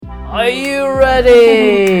Are you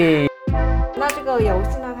ready? 那这个游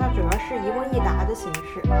戏呢，它主要是一问一答的形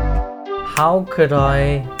式。How could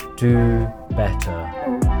I do better?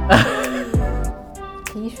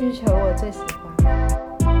 提需求我最喜欢。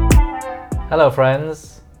Hello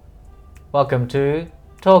friends, welcome to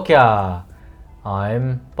Tokyo.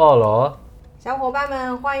 I'm Polo. 小伙伴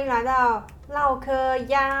们，欢迎来到唠嗑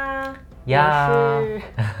呀！呀我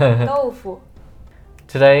是豆腐。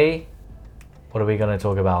Today, what are we going to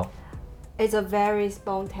talk about? It's a very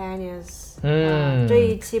spontaneous. 这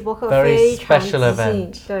一期播客 Very 非常 special 即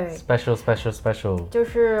兴 event. 对， Special. 就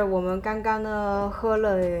是我们刚刚呢喝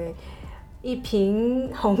了一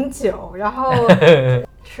瓶红酒，然后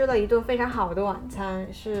吃了一顿非常好的晚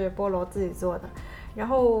餐，是菠萝自己做的。然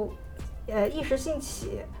后一时兴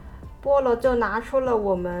起，菠萝就拿出了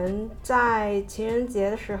我们在情人节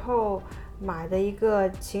的时候买的一个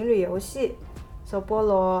情侣游戏。So 菠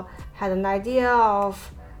萝 had an idea of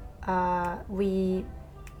we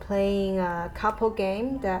playing a couple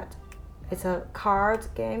game that it's a card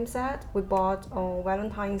game set we bought on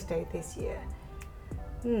Valentine's Day this year.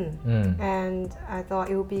 And I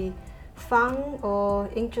thought it would be fun or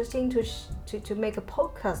interesting to make a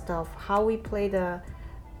podcast of how we play the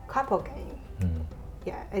couple game.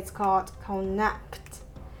 Yeah, it's called Connect.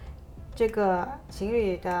 这个情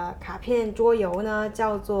侣的卡片桌游呢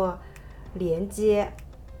叫做连接。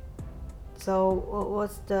So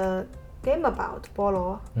what's the game about,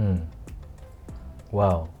 Polo?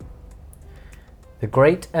 Well, the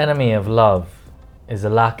great enemy of love is a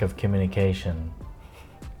lack of communication,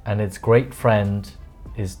 and its great friend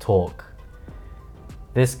is talk.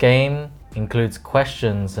 This game includes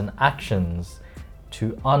questions and actions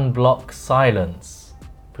to unblock silence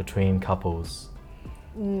between couples.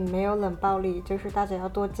 没有冷暴力，就是大家要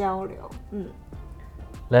多交流。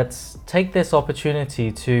Let's take this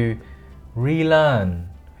opportunity to relearn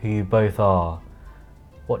who you both are,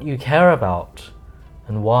 what you care about,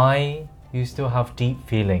 and why you still have deep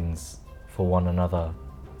feelings for one another.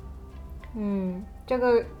 这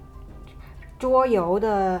个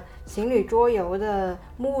情侣桌游的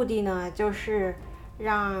目的呢，就是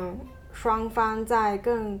让双方在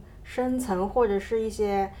更深层或者是一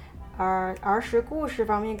些儿时故事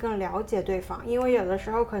方面更了解对方。因为有的时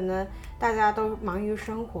候可能大家都忙于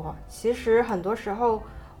生活，其实很多时候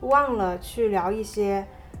忘了去聊一些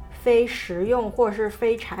非实用或者是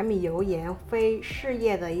非柴米油盐非事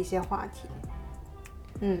业的一些话题。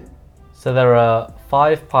So there are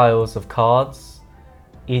 5 piles of cards,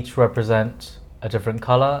 each represent a different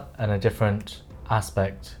color and a different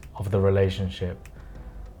aspect of the relationship.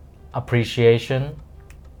 Appreciation,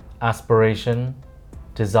 aspiration,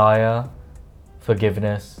 desire,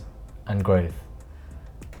 forgiveness, and growth.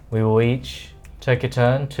 We will each take a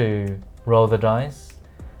turn to roll the dice,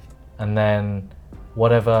 and then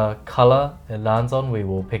whatever color it lands on, we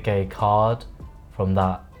will pick a card from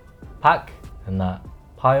that pack and that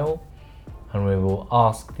pile, and we will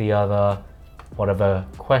ask the other whatever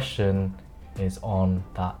question is on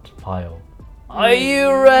that pile. Are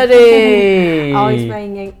you ready? I'll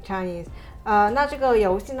explain in Chinese. 那这个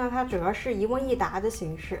游戏呢，它主要是一问一答的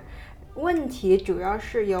形式，问题主要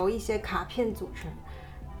是由一些卡片组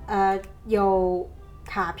成。有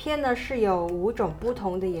卡片呢是有5种不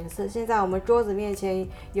同的颜色，现在我们桌子面前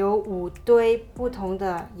有5堆不同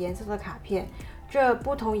的颜色的卡片，这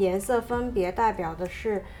不同颜色分别代表的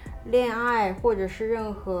是恋爱或者是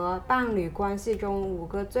任何伴侣关系中5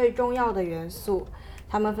个最重要的元素，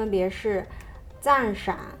它们分别是赞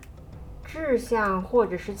赏、志向或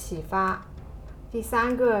者是启发，第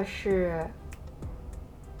3个是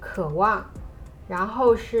渴望，然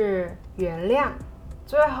后是原谅，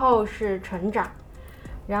最后是成长。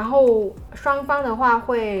然后双方的话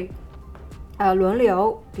会轮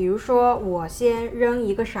流，比如说我先扔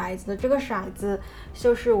一个骰子，这个骰子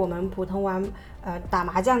就是我们普通玩打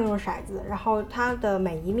麻将那种骰子，然后它的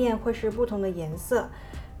每一面会是不同的颜色。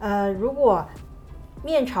如果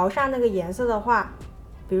面朝上那个颜色的话，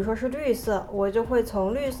比如说是绿色，我就会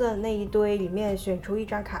从绿色那一堆里面选出一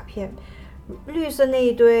张卡片。绿色那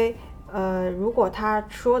一堆如果他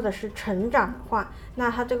说的是成长的话，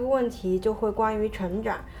那他这个问题就会关于成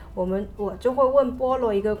长，我就会问菠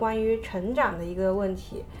萝一个关于成长的一个问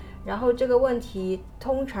题，然后这个问题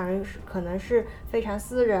通常可能是非常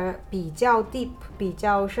私人、比较 deep、比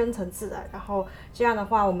较深层次的，然后这样的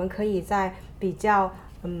话我们可以在比较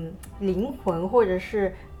灵魂或者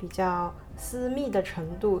是比较私密的程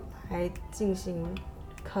度来进行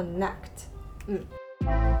connect。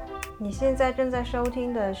你现在正在收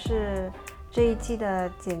听的是这一期的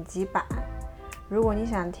剪辑版，如果你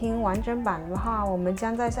想听完整版的话，我们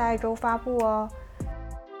将在下一周发布哦。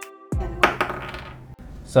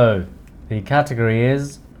So, the category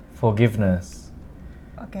is forgiveness.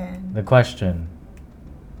 OK， The question: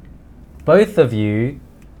 both of you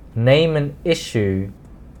name an issue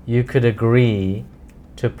you could agree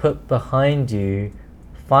to put behind you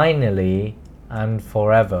finally and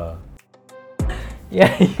forever.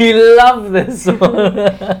 Yeah, you love this one.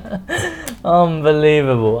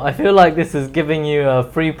 Unbelievable. I feel like this is giving you a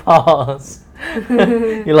free pass.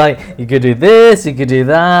 You're like, you could do this, you could do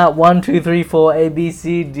that. 1, 2, 3, 4, A, B,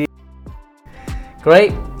 C, D.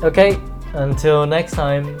 Great. Okay. Until next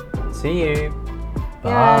time. See you.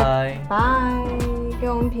 Bye. Bye，给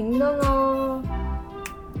我们评论哦。